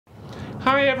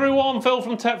Hi everyone, Phil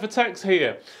from Tech for Techs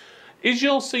here. Is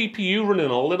your CPU running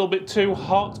a little bit too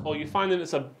hot, or you're finding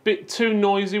it's a bit too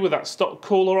noisy with that stock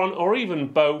cooler on, or even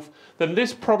both? Then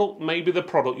this product may be the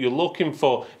product you're looking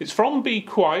for. It's from Be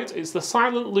Quiet, it's the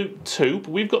Silent Loop 2.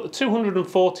 We've got the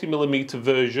 240mm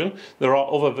version. There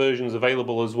are other versions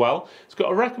available as well. It's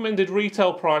got a recommended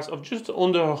retail price of just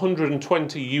under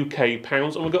 120 UK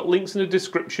pounds, and we've got links in the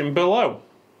description below.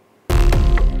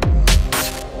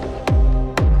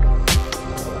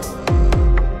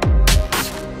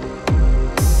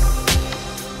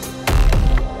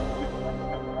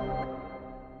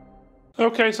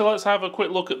 Okay, so let's have a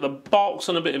quick look at the box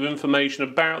and a bit of information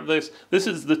about this. This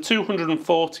is the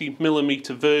 240mm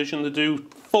version. They do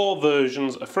 4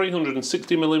 versions, a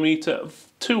 360mm, a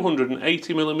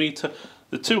 280mm,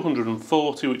 the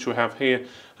 240 which we have here,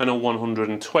 and a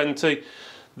 120.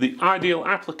 The ideal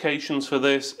applications for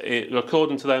this,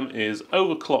 according to them, is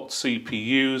overclocked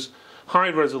CPUs, high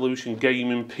resolution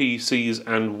gaming PCs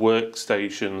and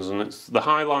workstations, and the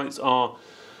highlights are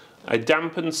a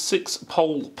dampened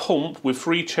 6-pole pump with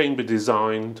 3-chamber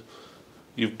design.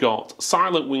 You've got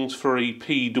Silent Wings free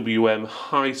PWM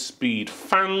high-speed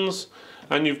fans,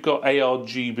 and you've got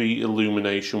ARGB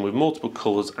illumination with multiple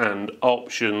colours and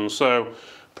options. So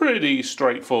pretty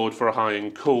straightforward for a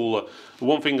high-end cooler. The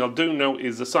one thing I do note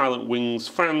is the Silent Wings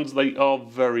fans, they are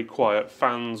very quiet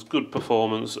fans, good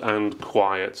performance and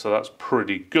quiet, so that's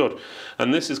pretty good.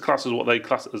 And this is classed as what they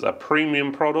class as a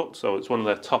premium product, so it's one of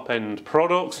their top-end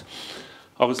products.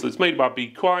 Obviously it's made by Be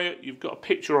Quiet. You've got a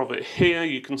picture of it here.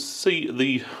 You can see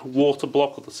the water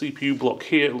block or the CPU block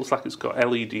here. It looks like it's got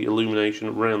LED illumination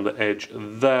around the edge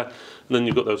there. And then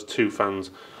you've got those 2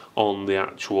 fans on the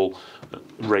actual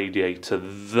radiator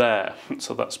there.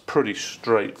 So that's pretty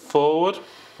straightforward.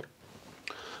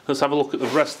 Let's have a look at the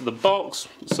rest of the box.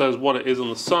 It says what it is on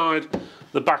the side.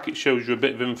 The back, it shows you a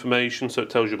bit of information, so it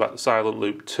tells you about the Silent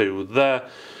Loop 2 there.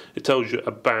 It tells you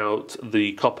about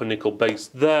the copper nickel base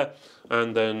there,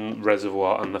 and then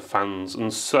reservoir and the fans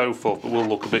and so forth, but we'll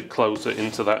look a bit closer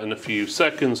into that in a few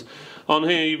seconds. On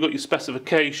here you've got your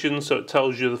specifications, so it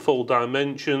tells you the full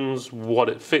dimensions, what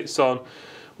it fits on,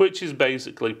 which is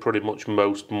basically pretty much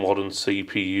most modern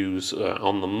CPUs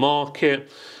on the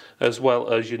market, as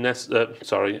well as your decibel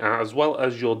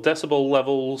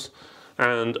levels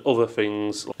and other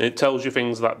things. It tells you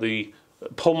things that the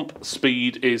pump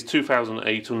speed is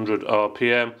 2,800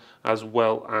 RPM, as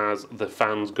well as the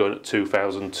fans going at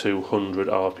 2,200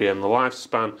 RPM. The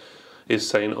lifespan is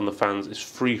saying on the fans is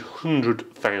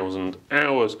 300,000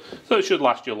 hours, so it should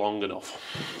last you long enough.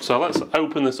 So let's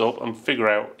open this up and figure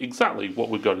out exactly what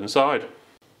we've got inside.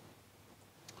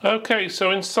 Okay,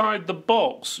 so inside the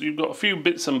box you've got a few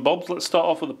bits and bobs. Let's start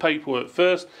off with the paperwork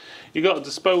first. You've got a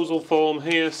disposal form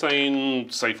here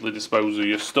saying safely dispose of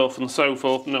your stuff and so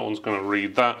forth. No one's going to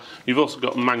read that. You've also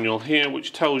got a manual here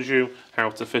which tells you how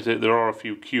to fit it. There are a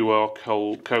few QR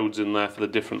codes in there for the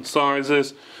different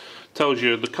sizes. Tells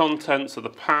you the contents of the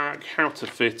pack, how to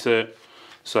fit it.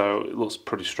 So it looks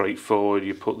pretty straightforward.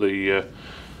 You put the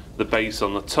base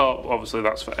on the top. Obviously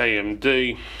that's for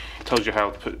AMD. Tells you how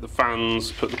to put the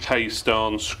fans, put the paste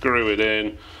on, screw it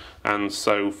in, and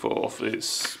so forth.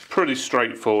 It's pretty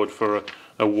straightforward for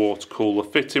a water cooler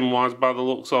fitting wise by the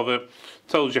looks of it.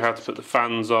 Tells you how to put the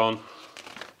fans on.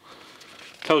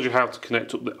 Tells you how to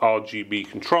connect up the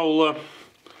RGB controller.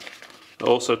 It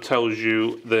also tells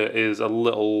you there is a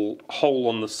little hole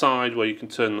on the side where you can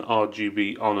turn the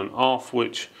RGB on and off,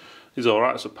 which is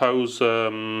alright I suppose.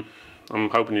 I'm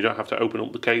hoping you don't have to open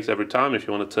up the case every time if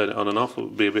you want to turn it on and off. It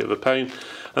would be a bit of a pain.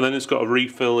 And then it's got a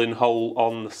refilling hole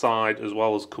on the side as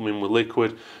well as coming with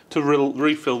liquid to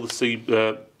refill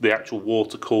the actual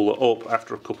water cooler up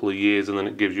after a couple of years, and then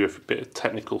it gives you a bit of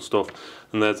technical stuff.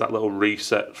 And there's that little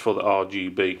reset for the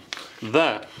RGB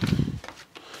there.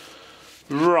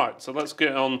 Right, so let's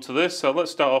get on to this. So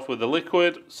let's start off with the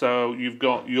liquid. So you've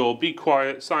got your Be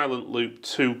Quiet Silent Loop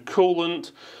 2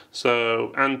 coolant,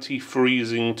 so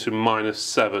anti-freezing to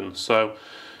 -7. So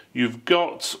you've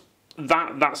got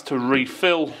that's to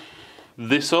refill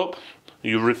this up.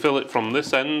 You refill it from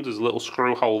this end. There's a little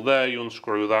screw hole there. You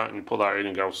unscrew that and you put that in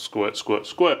and go squirt, squirt,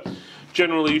 squirt.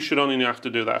 Generally, you should only have to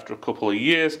do that after a couple of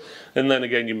years, and then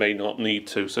again, you may not need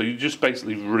to. So you're just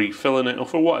basically refilling it, or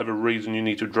for whatever reason you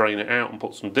need to drain it out and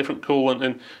put some different coolant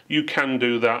in, you can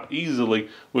do that easily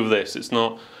with this. It's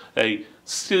not a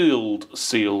sealed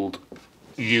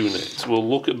unit. We'll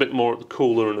look a bit more at the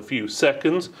cooler in a few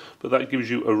seconds, but that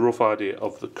gives you a rough idea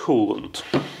of the coolant.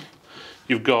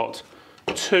 You've got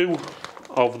 2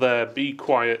 of their Be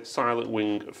Quiet Silent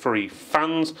Wing free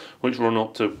fans, which run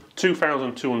up to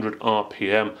 2,200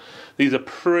 RPM. These are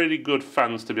pretty good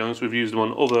fans, to be honest. We've used them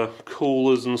on other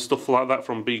coolers and stuff like that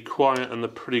from Be Quiet, and they're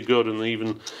pretty good, and they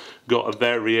even got a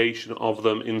variation of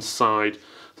them inside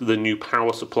the new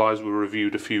power supplies we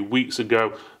reviewed a few weeks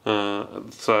ago,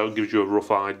 so it gives you a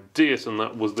rough idea. And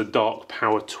that was the Dark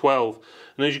Power 12.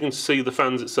 And as you can see, the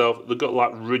fans itself, they've got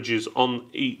like ridges on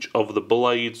each of the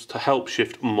blades to help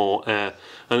shift more air,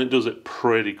 and it does it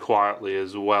pretty quietly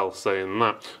as well, saying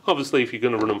that. Obviously, if you're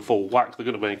going to run them full whack, they're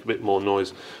going to make a bit more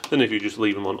noise than if you just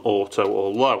leave them on auto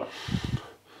or low.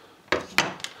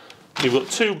 You've got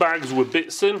two bags with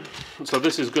bits in, so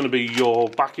this is going to be your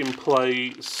backing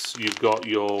plates, you've got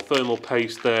your thermal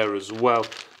paste there as well,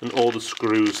 and all the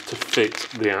screws to fit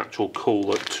the actual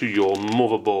cooler to your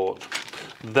motherboard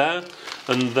there.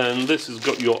 And then this has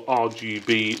got your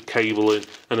RGB cabling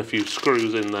and a few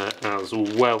screws in there as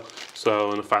well, so,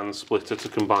 and a fan splitter to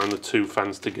combine the two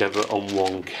fans together on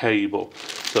one cable.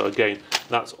 So again,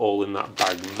 that's all in that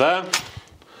bag there.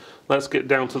 Let's get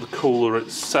down to the cooler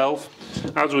itself.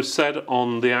 As we said,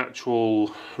 on the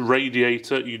actual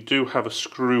radiator, you do have a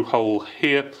screw hole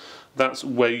here. That's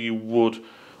where you would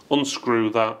unscrew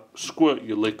that, squirt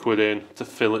your liquid in to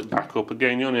fill it back up.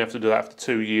 Again, you only have to do that after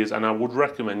 2 years, and I would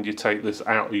recommend you take this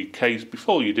out of your case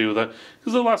before you do that,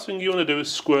 because the last thing you want to do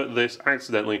is squirt this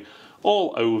accidentally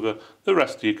all over the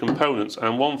rest of your components.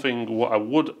 And one thing what I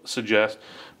would suggest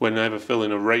whenever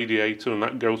filling a radiator, and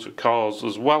that goes for cars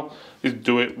as well, is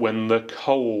do it when they're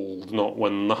cold, not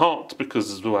when they're hot, because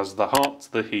as they're hot,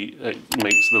 the heat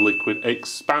makes the liquid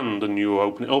expand, and you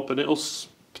open it up and it'll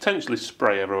potentially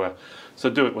spray everywhere. So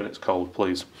do it when it's cold,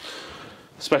 please.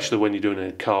 Especially when you're doing it in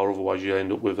a car, otherwise you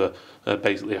end up with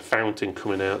basically a fountain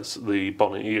coming out the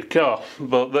bonnet of your car.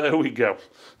 But there we go.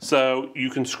 So you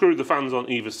can screw the fans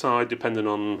on either side depending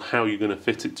on how you're going to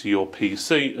fit it to your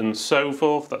PC and so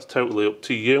forth. That's totally up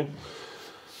to you.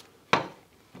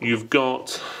 You've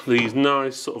got these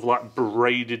nice sort of like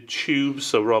braided tubes,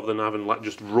 so rather than having like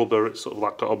just rubber, it's sort of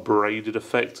like got a braided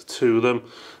effect to them.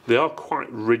 They are quite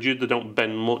rigid, they don't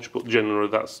bend much, but generally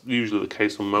that's usually the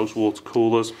case on most water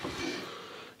coolers.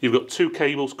 You've got two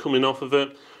cables coming off of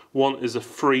it. One is a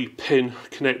 3-pin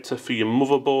connector for your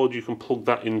motherboard. You can plug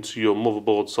that into your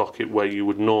motherboard socket where you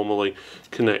would normally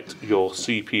connect your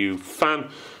CPU fan,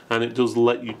 and it does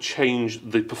let you change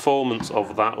the performance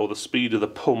of that, or the speed of the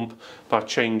pump, by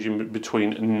changing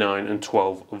between 9 and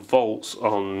 12 volts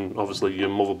on obviously your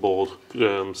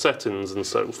motherboard settings and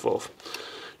so forth.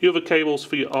 Your other cables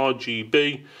for your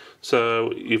RGB,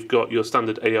 so you've got your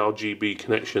standard ARGB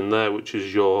connection there, which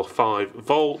is your 5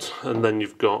 volt, and then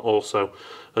you've got also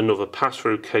another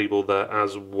pass-through cable there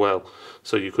as well,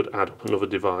 so you could add another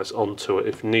device onto it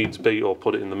if needs be, or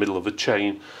put it in the middle of a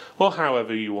chain, or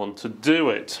however you want to do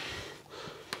it.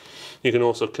 You can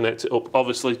also connect it up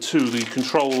obviously to the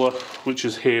controller, which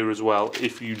is here as well,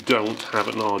 if you don't have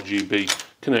an RGB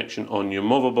connection on your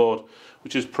motherboard,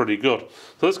 which is pretty good.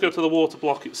 So let's go to the water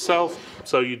block itself.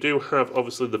 So you do have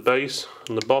obviously the base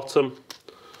and the bottom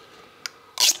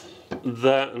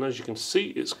there, and as you can see,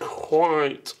 it's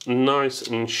quite nice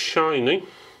and shiny.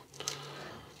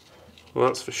 Well,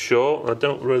 that's for sure. I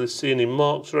don't really see any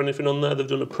marks or anything on there. They've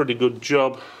done a pretty good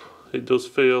job. It does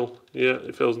feel, yeah,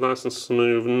 it feels nice and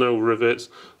smooth, no rivets,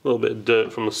 a little bit of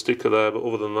dirt from the sticker there, but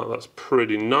other than that, that's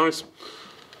pretty nice.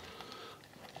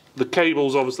 The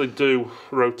cables obviously do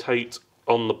rotate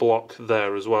on the block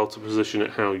there as well to position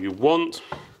it how you want.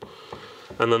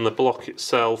 And then the block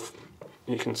itself,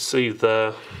 you can see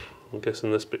there, I'm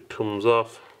guessing this bit comes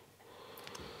off.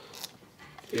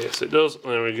 Yes, it does.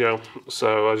 There we go.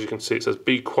 So as you can see, it says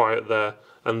Be Quiet there,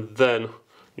 and then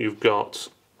you've got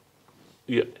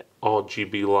your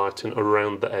RGB lighting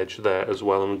around the edge there as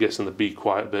well. I'm guessing the Be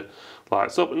Quiet bit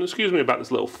lights up. And excuse me about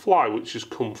this little fly, which has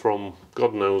come from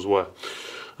God knows where.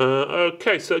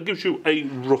 Okay, so it gives you a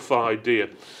rough idea.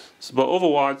 So, but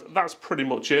otherwise, that's pretty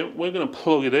much it. We're going to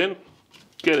plug it in,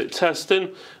 get it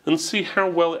testing, and see how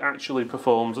well it actually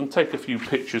performs, and take a few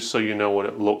pictures so you know what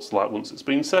it looks like once it's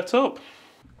been set up.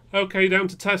 Okay, down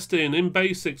to testing. In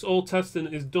basics, all testing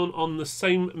is done on the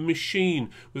same machine,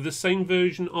 with the same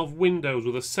version of Windows,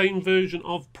 with the same version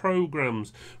of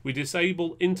programs. We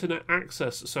disable internet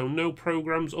access, so no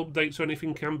programs, updates or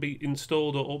anything can be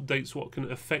installed, or updates what can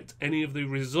affect any of the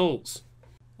results.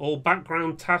 All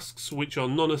background tasks which are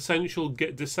non-essential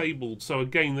get disabled, so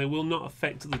again they will not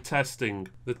affect the testing.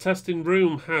 The testing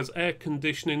room has air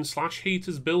conditioning /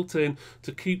 heaters built in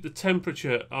to keep the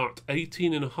temperature at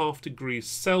 18.5 degrees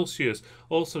Celsius.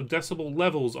 Also decibel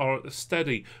levels are at a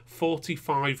steady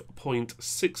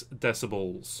 45.6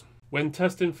 decibels. When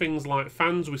testing things like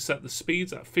fans, we set the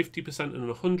speeds at 50% and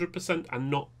 100%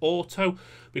 and not auto,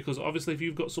 because obviously if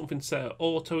you've got something set at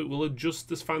auto, it will adjust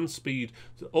the fan speed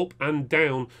up and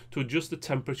down to adjust the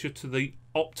temperature to the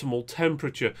optimal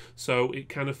temperature, so it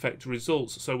can affect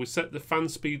results. So we set the fan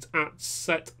speeds at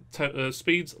set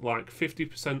speeds like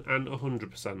 50% and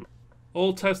 100%.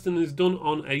 All testing is done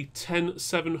on a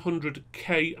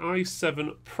 10700K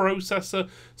i7 processor,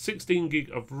 16 gig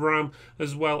of RAM,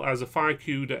 as well as a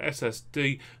 5CUDA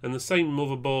SSD, and the same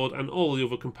motherboard, and all the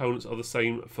other components are the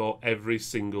same for every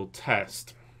single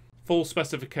test. Full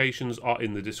specifications are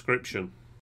in the description.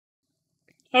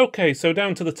 Okay, so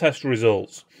down to the test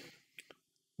results.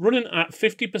 Running at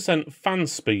 50% fan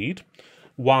speed,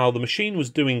 while the machine was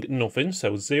doing nothing,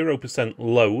 so 0%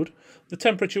 load, the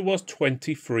temperature was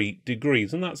 23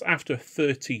 degrees, and that's after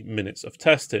 30 minutes of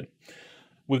testing.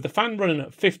 With the fan running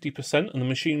at 50% and the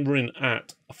machine running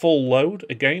at full load,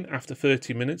 again after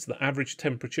 30 minutes, the average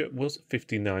temperature was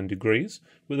 59 degrees.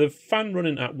 With the fan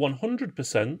running at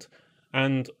 100%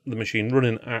 and the machine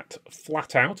running at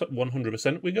flat out at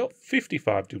 100%, we got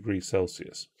 55 degrees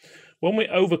Celsius. When we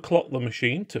overclocked the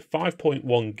machine to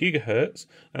 5.1 gigahertz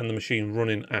and the machine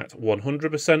running at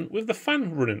 100%, with the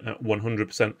fan running at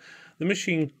 100%, the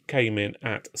machine came in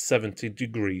at 70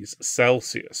 degrees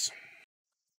Celsius.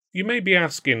 You may be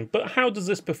asking, but how does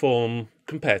this perform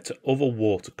compared to other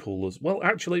water coolers? Well,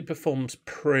 actually it performs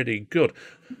pretty good.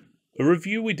 A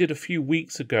review we did a few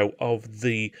weeks ago of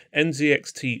the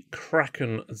NZXT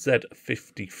Kraken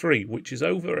Z53, which is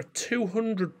over a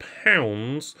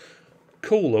 £200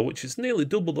 cooler, which is nearly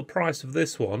double the price of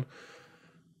this one,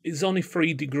 is only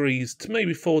 3 degrees to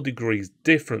maybe 4 degrees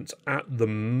difference at the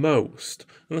most.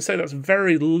 And I say that's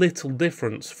very little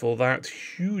difference for that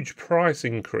huge price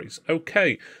increase.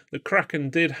 Okay, the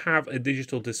Kraken did have a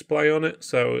digital display on it,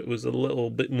 so it was a little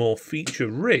bit more feature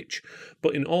rich,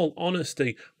 but in all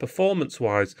honesty, performance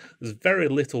wise, there's very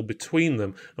little between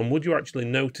them. And would you actually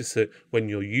notice it when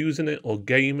you're using it or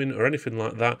gaming or anything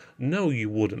like that? No, you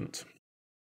wouldn't.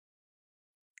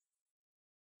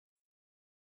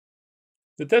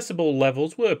 The decibel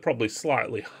levels were probably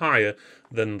slightly higher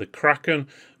than the Kraken.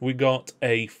 We got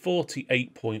a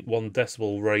 48.1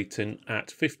 decibel rating at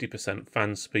 50%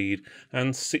 fan speed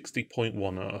and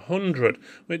 60.1 at 100,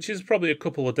 which is probably a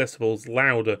couple of decibels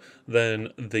louder than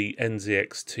the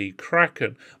NZXT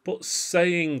Kraken. But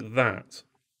saying that,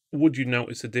 would you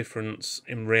notice a difference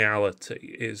in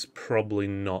reality? Is probably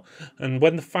not. And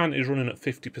when the fan is running at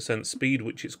 50% speed,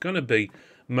 which it's going to be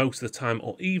most of the time,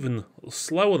 or even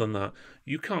slower than that,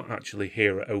 you can't actually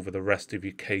hear it over the rest of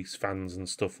your case fans and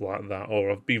stuff like that, or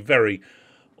it'd be very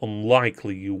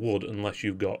unlikely you would unless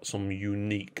you've got some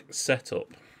unique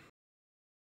setup.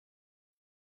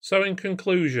 So in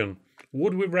conclusion,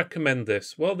 would we recommend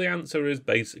this? Well, the answer is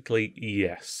basically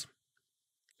yes.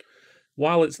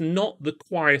 While it's not the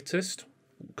quietest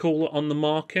cooler on the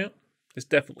market, it's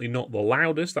definitely not the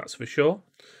loudest, that's for sure.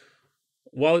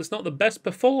 While it's not the best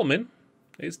performing,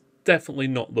 it's definitely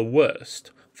not the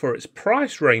worst. For its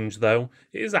price range, though,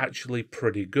 it is actually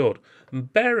pretty good.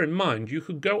 And bear in mind, you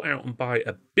could go out and buy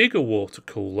a bigger water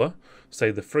cooler,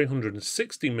 say the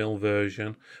 360ml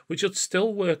version, which would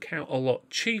still work out a lot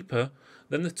cheaper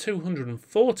than the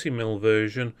 240ml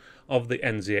version of the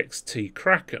NZXT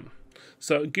Kraken.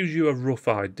 So it gives you a rough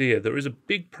idea. There is a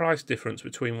big price difference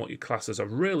between what you class as a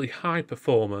really high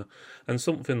performer and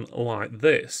something like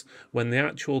this, when the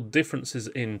actual differences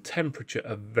in temperature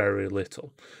are very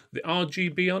little. The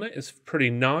RGB on it is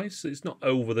pretty nice. It's not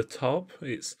over the top.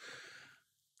 It's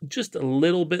just a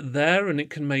little bit there, and it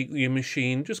can make your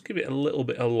machine just give it a little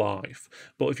bit of life.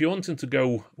 But if you're wanting to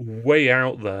go way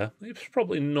out there, it's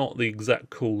probably not the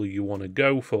exact cooler you want to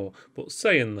go for. But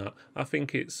saying that, I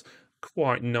think it's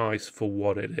quite nice for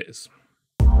what it is.